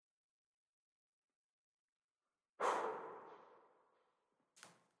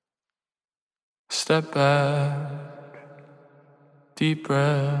Step back, deep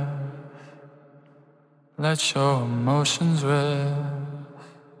breath. Let your emotions rest.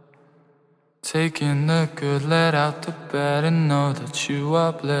 Take in the good, let out the bad, and know that you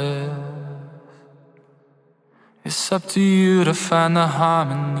are blessed. It's up to you to find the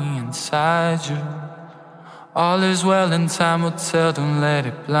harmony inside you. All is well and time will tell, don't let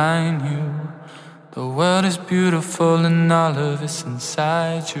it blind you. The world is beautiful and all of it's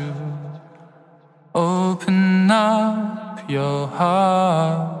inside you. Open up your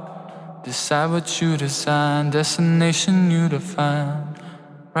heart. Decide what you design, destination you define.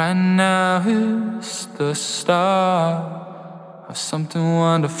 Right now is the start of something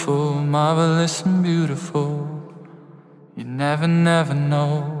wonderful, marvelous and beautiful. You never, never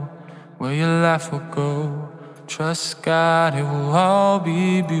know where your life will go. Trust God, it will all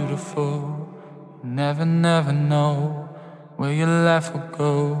be beautiful. You never, never know where your life will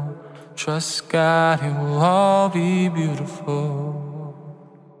go. Trust God, it will all be beautiful.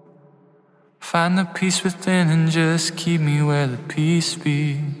 Find the peace within and just keep me where the peace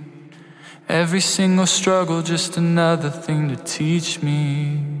be. Every single struggle just another thing to teach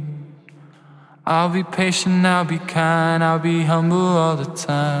me. I'll be patient, I'll be kind, I'll be humble all the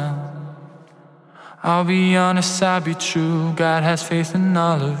time. I'll be honest, I'll be true, God has faith in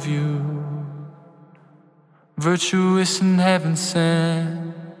all of you. Virtuous and heaven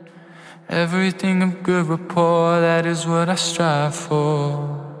sent, everything of good rapport, that is what I strive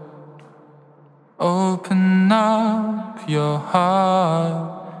for. Open up your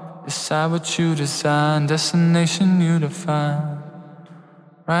heart. Decide what you design, destination you define.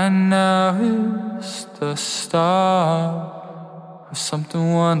 Right now is the start of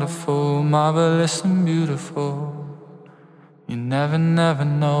something wonderful, marvelous and beautiful. You never, never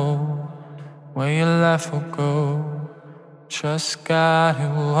know where your life will go. Trust God, it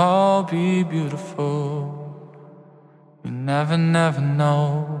will all be beautiful. You never, never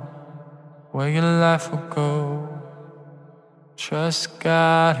know where your life will go. Trust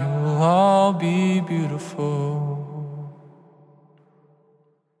God, it will all be beautiful.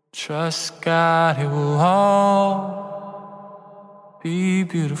 Trust God, it will all be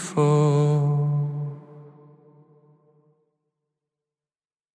beautiful.